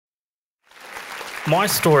My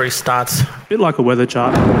story starts A bit like a weather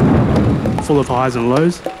chart, full of highs and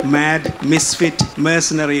lows. Mad, misfit,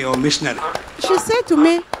 mercenary or missionary. She said to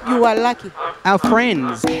me, "You are lucky." Our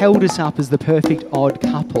friends held us up as the perfect odd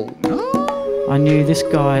couple. I knew this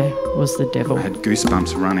guy was the devil. I had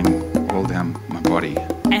goosebumps running all down my body.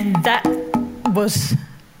 And that was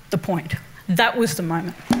the point. That was the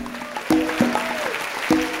moment.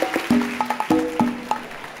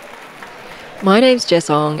 My name's Jess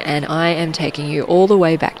Ong, and I am taking you all the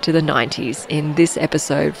way back to the 90s in this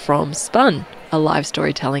episode from Spun, a live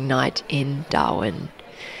storytelling night in Darwin.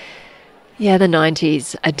 Yeah, the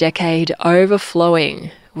 90s, a decade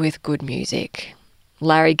overflowing with good music.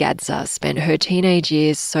 Larry Gadza spent her teenage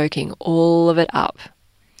years soaking all of it up.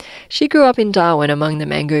 She grew up in Darwin among the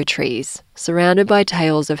mango trees, surrounded by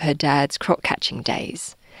tales of her dad's crop-catching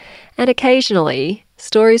days. And occasionally,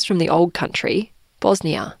 stories from the old country,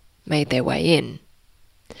 Bosnia, made their way in.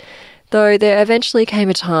 Though there eventually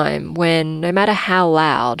came a time when, no matter how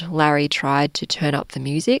loud Larry tried to turn up the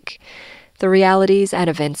music, the realities and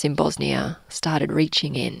events in Bosnia started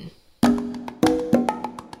reaching in.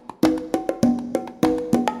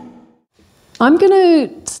 I'm going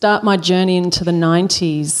to start my journey into the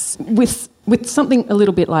 90s with something a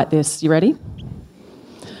little bit like this. You ready?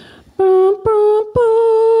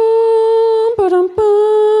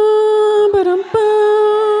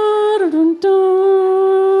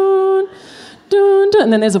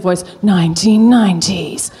 And then there's a voice,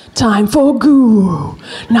 1990s, time for goo,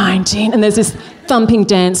 19. And there's this thumping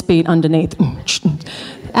dance beat underneath.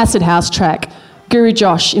 Acid house track. Guru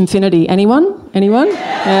Josh, Infinity. Anyone?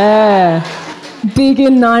 Yeah. Big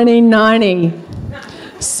in 1990.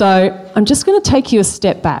 So I'm just going to take you a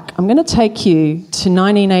step back. I'm going to take you to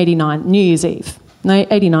 1989, New Year's Eve. No,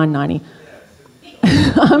 89, 90.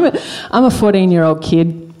 I'm a 14-year-old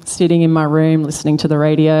kid sitting in my room listening to the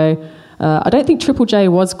radio. I don't think Triple J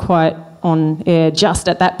was quite on air just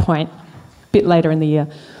at that point, a bit later in the year.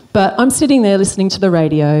 But I'm sitting there listening to the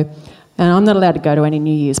radio, and I'm not allowed to go to any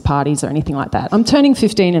New Year's parties or anything like that. I'm turning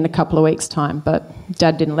 15 in a couple of weeks' time, but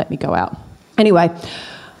Dad didn't let me go out. Anyway,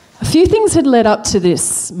 a few things had led up to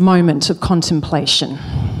this moment of contemplation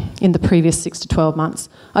in the previous 6 to 12 months.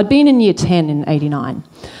 I'd been in year 10 in 89.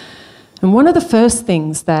 And one of the first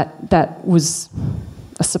things that was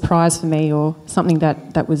a surprise for me, or something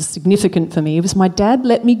that was significant for me, was my dad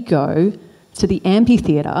let me go to the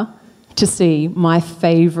amphitheatre to see my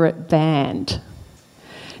favourite band.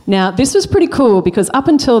 Now, this was pretty cool because up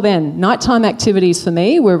until then, nighttime activities for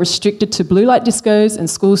me were restricted to blue light discos and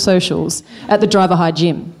school socials at the Driver High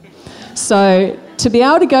Gym. So to be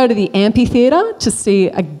able to go to the amphitheatre to see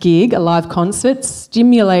a gig, a live concert,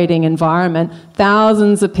 stimulating environment,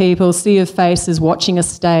 thousands of people, sea of faces watching a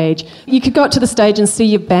stage. You could go up to the stage and see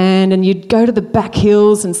your band, and you'd go to the back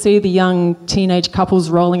hills and see the young teenage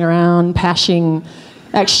couples rolling around, pashing.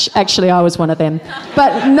 Actually, I was one of them.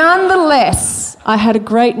 But nonetheless, I had a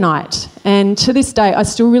great night. And to this day, I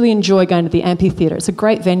still really enjoy going to the amphitheatre. It's a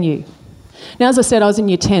great venue. Now, as I said, I was in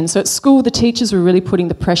year 10, so at school the teachers were really putting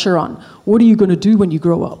the pressure on. What are you going to do when you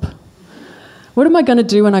grow up? What am I going to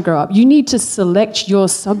do when I grow up? You need to select your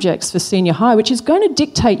subjects for senior high, which is going to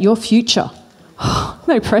dictate your future.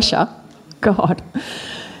 No pressure. God.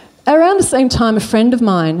 Around the same time, a friend of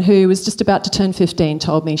mine who was just about to turn 15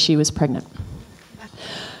 told me she was pregnant.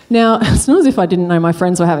 Now, it's not as if I didn't know my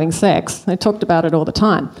friends were having sex. They talked about it all the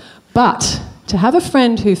time. But to have a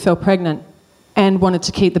friend who fell pregnant and wanted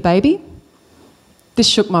to keep the baby, this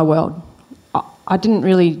shook my world. I didn't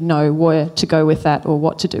really know where to go with that or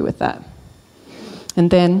what to do with that. And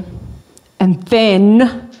then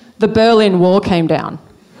the Berlin Wall came down.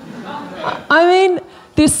 I mean,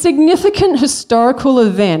 this significant historical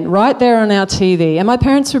event right there on our TV, and my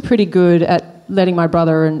parents were pretty good at making my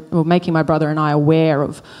brother and I aware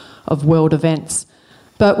of world events.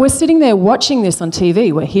 But we're sitting there watching this on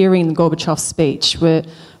TV. We're hearing Gorbachev's speech. We're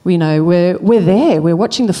there. We're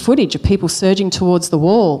watching the footage of people surging towards the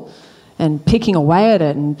wall and picking away at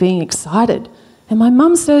it and being excited. And my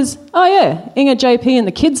mum says, "Oh yeah, Inga, JP and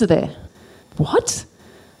the kids are there." What?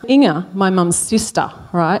 Inga, my mum's sister,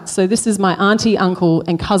 right? So this is my auntie, uncle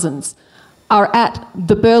and cousins are at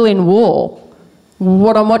the Berlin Wall,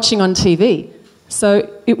 what I'm watching on TV. So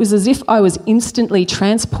it was as if I was instantly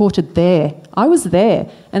transported there. I was there,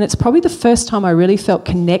 and it's probably the first time I really felt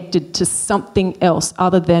connected to something else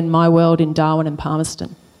other than my world in Darwin and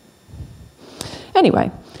Palmerston.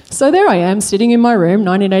 Anyway, so there I am, sitting in my room,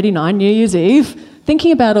 1989, New Year's Eve,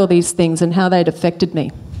 thinking about all these things and how they'd affected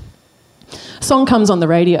me. A song comes on the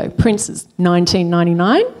radio, Prince's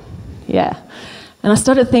 1999. Yeah. And I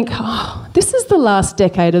started to think, this is the last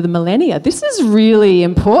decade of the millennia. This is really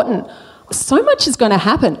important. so much is going to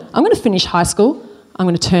happen. I'm going to finish high school. I'm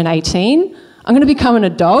going to turn 18. I'm going to become an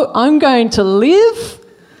adult. I'm going to live.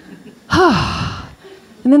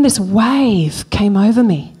 And then this wave came over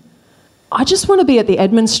me. I just want to be at the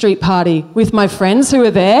Edmund Street party with my friends who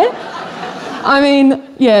are there. I mean,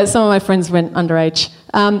 yeah, some of my friends went underage.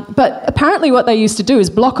 But apparently what they used to do is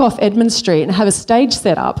block off Edmund Street and have a stage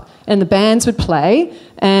set up, and the bands would play,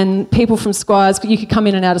 and people from Squires, you could come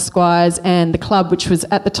in and out of Squires, and the club, which was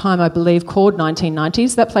at the time, I believe, called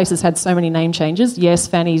 1990s. That place has had so many name changes. Yes,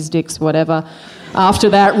 Fanny's, Dick's, whatever. After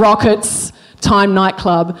that, Rockets, Time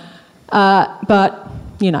nightclub. But,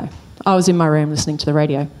 you know, I was in my room listening to the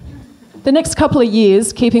radio. The next couple of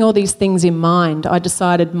years, keeping all these things in mind, I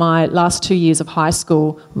decided my last 2 years of high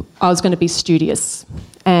school, I was going to be studious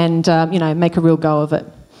and, make a real go of it.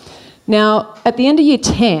 Now, at the end of year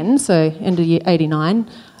 10, so end of year 89,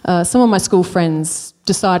 some of my school friends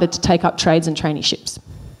decided to take up trades and traineeships.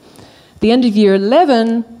 At the end of year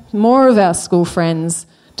 11, more of our school friends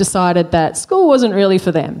decided that school wasn't really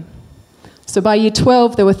for them. So by year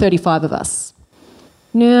 12, there were 35 of us.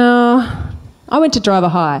 Now, I went to Driver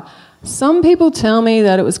High. Some people tell me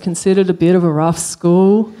that it was considered a bit of a rough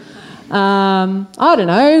school. I don't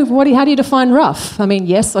know. How do you define rough? I mean,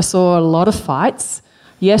 yes, I saw a lot of fights.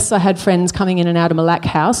 Yes, I had friends coming in and out of Malac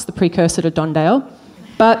House, the precursor to Dondale.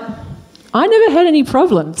 But I never had any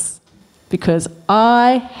problems because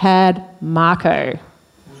I had Marco,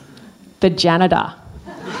 the janitor.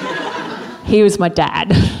 He was my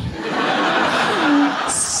dad.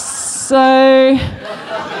 So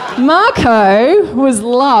Marco was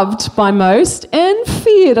loved by most and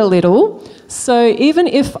feared a little. So even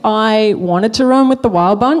if I wanted to run with the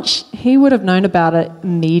wild bunch, he would have known about it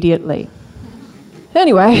immediately.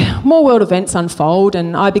 Anyway, more world events unfold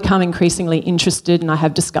and I become increasingly interested, and I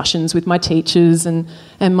have discussions with my teachers and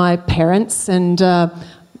my parents, and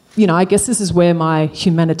I guess this is where my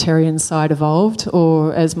humanitarian side evolved,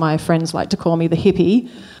 or as my friends like to call me, the hippie.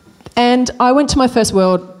 And I went to my first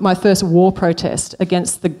war protest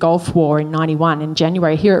against the Gulf War in 91 in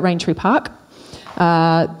January here at Raintree Park.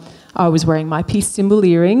 I was wearing my peace symbol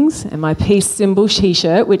earrings and my peace symbol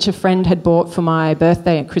T-shirt, which a friend had bought for my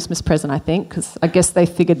birthday and Christmas present, I think, because I guess they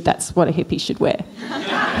figured that's what a hippie should wear.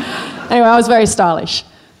 Anyway, I was very stylish.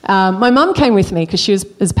 My mum came with me because she was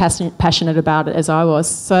as passionate about it as I was.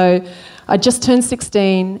 So I just turned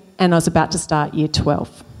 16 and I was about to start year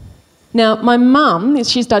 12. Now, my mum,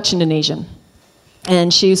 she's Dutch-Indonesian,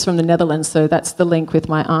 and she's from the Netherlands, so that's the link with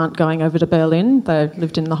my aunt going over to Berlin. They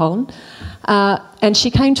lived in the Holland. And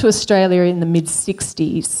she came to Australia in the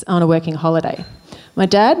mid-60s on a working holiday. My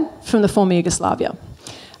dad, from the former Yugoslavia,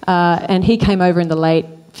 and he came over in the late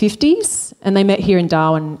 50s, and they met here in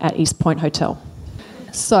Darwin at East Point Hotel.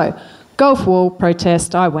 So, Gulf War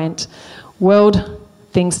protest, I went. World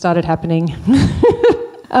things started happening.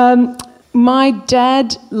 My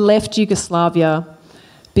dad left Yugoslavia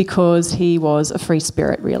because he was a free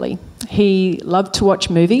spirit, really. He loved to watch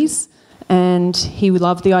movies and he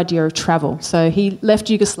loved the idea of travel. So he left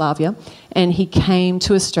Yugoslavia and he came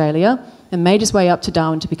to Australia and made his way up to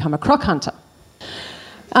Darwin to become a croc hunter.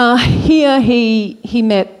 Here he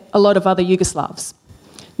met a lot of other Yugoslavs.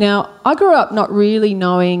 Now, I grew up not really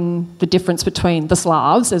knowing the difference between the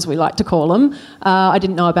Slavs, as we like to call them. I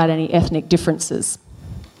didn't know about any ethnic differences.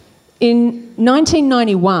 In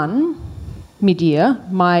 1991, mid-year,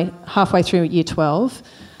 halfway through year 12,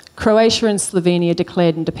 Croatia and Slovenia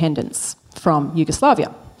declared independence from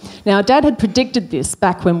Yugoslavia. Now, Dad had predicted this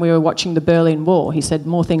back when we were watching the Berlin Wall. He said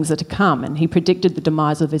more things are to come, and he predicted the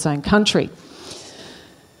demise of his own country.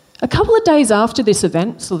 A couple of days after this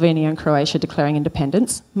event, Slovenia and Croatia declaring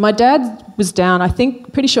independence, my dad was down,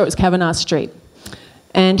 pretty sure it was Kavanagh Street,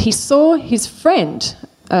 and he saw his friend,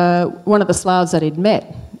 one of the Slavs that he'd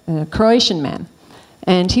met, a Croatian man,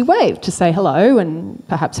 and he waved to say hello and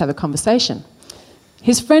perhaps have a conversation.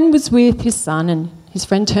 His friend was with his son, and his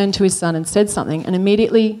friend turned to his son and said something and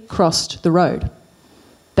immediately crossed the road.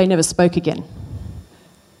 They never spoke again.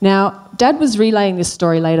 Now, Dad was relaying this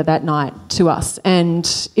story later that night to us, and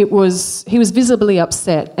he was visibly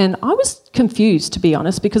upset, and I was confused, to be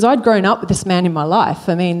honest, because I'd grown up with this man in my life.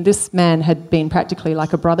 I mean, this man had been practically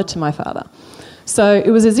like a brother to my father. So it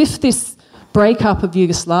was as if this breakup of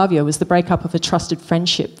Yugoslavia was the breakup of a trusted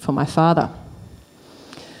friendship for my father.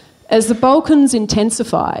 As the Balkans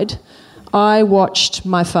intensified, I watched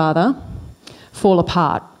my father fall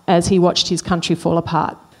apart as he watched his country fall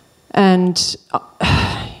apart. And,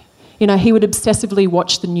 he would obsessively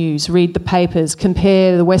watch the news, read the papers,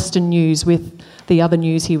 compare the Western news with the other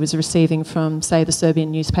news he was receiving from, say, the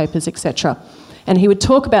Serbian newspapers, etc. And he would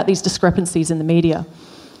talk about these discrepancies in the media.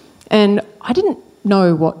 And I didn't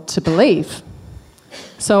know what to believe.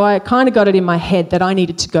 So I kind of got it in my head that I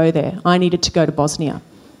needed to go there. I needed to go to Bosnia.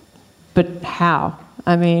 But how?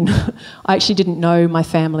 I mean, I actually didn't know my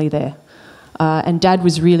family there. And Dad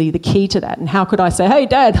was really the key to that. And how could I say, hey,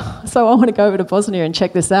 Dad, so I want to go over to Bosnia and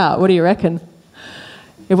check this out. What do you reckon?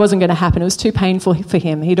 It wasn't going to happen. It was too painful for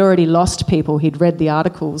him. He'd already lost people. He'd read the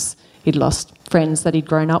articles. He'd lost friends that he'd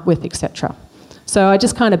grown up with, etc. So I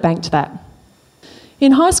just kind of banked that.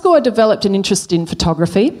 In high school, I developed an interest in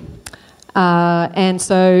photography. And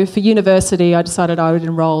so for university, I decided I would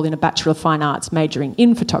enrol in a Bachelor of Fine Arts majoring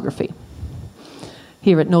in photography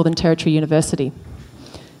here at Northern Territory University.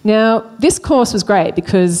 Now, this course was great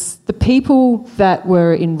because the people that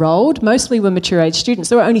were enrolled mostly were mature age students.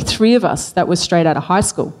 There were only 3 of us that were straight out of high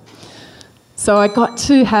school. So I got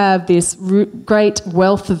to have this great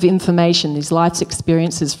wealth of information, these life's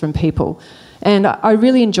experiences from people. And I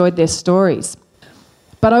really enjoyed their stories.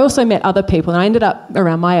 But I also met other people, and I ended up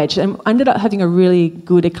around my age, and I ended up having a really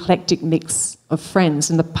good eclectic mix of friends,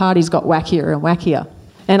 and the parties got wackier and wackier.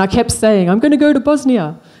 And I kept saying, I'm going to go to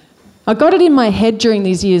Bosnia. I got it in my head during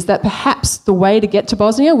these years that perhaps the way to get to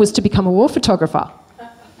Bosnia was to become a war photographer.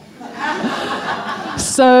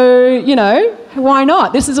 So, you know, why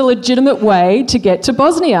not? This is a legitimate way to get to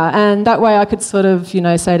Bosnia. And that way I could sort of, you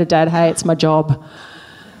know, say to Dad, hey, it's my job.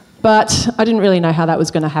 But I didn't really know how that was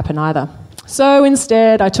going to happen either. So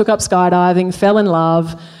instead, I took up skydiving, fell in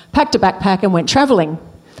love, packed a backpack and went travelling.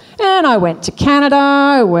 And I went to Canada,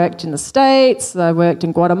 I worked in the States, I worked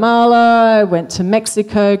in Guatemala, I went to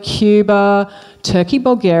Mexico, Cuba, Turkey,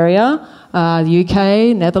 Bulgaria, the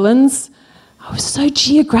UK, Netherlands. I was so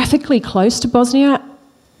geographically close to Bosnia,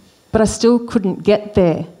 but I still couldn't get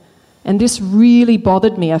there. And this really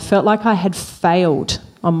bothered me. I felt like I had failed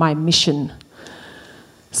on my mission.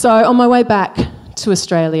 So on my way back to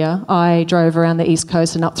Australia, I drove around the East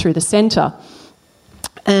Coast and up through the centre.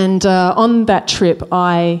 And on that trip,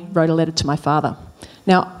 I wrote a letter to my father.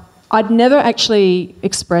 Now, I'd never actually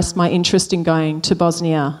expressed my interest in going to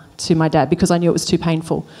Bosnia to my dad because I knew it was too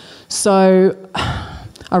painful. So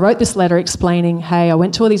I wrote this letter explaining, hey, I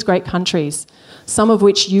went to all these great countries, some of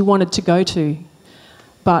which you wanted to go to,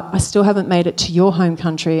 but I still haven't made it to your home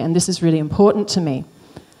country, and this is really important to me.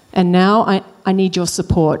 And now I need your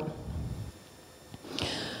support.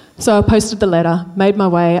 So I posted the letter, made my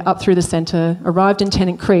way up through the centre, arrived in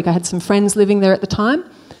Tennant Creek. I had some friends living there at the time,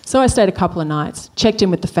 so I stayed a couple of nights, checked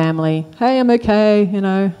in with the family. Hey, I'm okay, you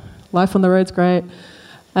know, life on the road's great.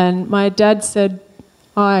 And my dad said,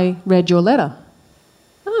 I read your letter.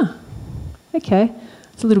 Ah, okay.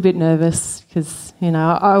 I was a little bit nervous because, you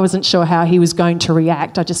know, I wasn't sure how he was going to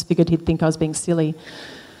react. I just figured he'd think I was being silly.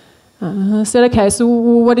 I said, okay, so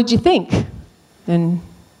what did you think? And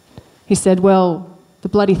he said, well, the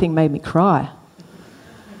bloody thing made me cry.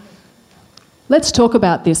 Let's talk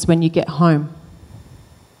about this when you get home.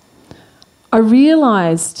 I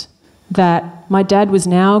realised that my dad was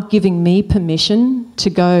now giving me permission to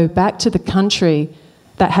go back to the country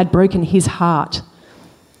that had broken his heart.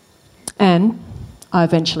 And I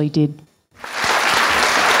eventually did.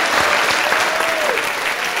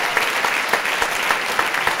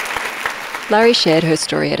 Larry shared her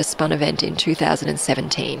story at a Spun event in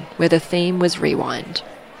 2017, where the theme was rewind.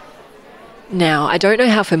 Now, I don't know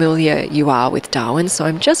how familiar you are with Darwin, so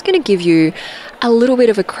I'm just going to give you a little bit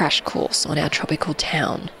of a crash course on our tropical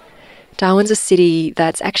town. Darwin's a city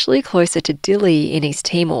that's actually closer to Dili in East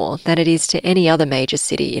Timor than it is to any other major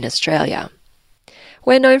city in Australia.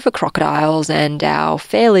 We're known for crocodiles and our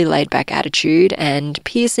fairly laid-back attitude and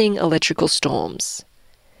piercing electrical storms.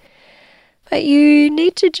 But you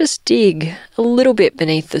need to just dig a little bit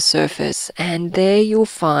beneath the surface, and there you'll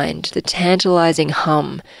find the tantalising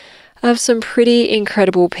hum of some pretty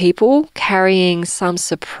incredible people carrying some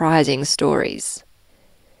surprising stories.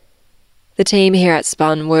 The team here at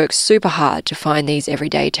Spun works super hard to find these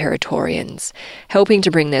everyday Territorians, helping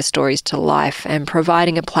to bring their stories to life and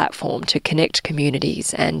providing a platform to connect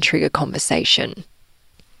communities and trigger conversation.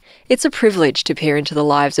 It's a privilege to peer into the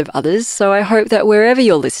lives of others, so I hope that wherever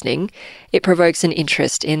you're listening, it provokes an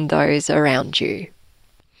interest in those around you.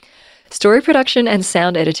 Story production and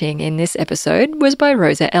sound editing in this episode was by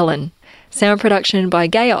Rosa Ellen, sound production by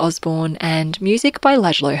Gaia Osborne, and music by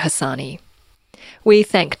Lajlo Hassani. We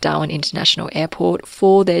thank Darwin International Airport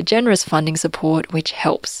for their generous funding support, which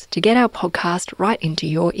helps to get our podcast right into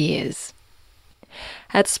your ears.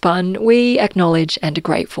 At Spun, we acknowledge and are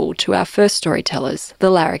grateful to our first storytellers,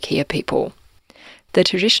 the Larrakia people, the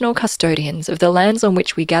traditional custodians of the lands on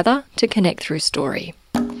which we gather to connect through story.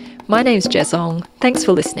 My name's Jess Ong. Thanks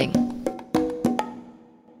for listening.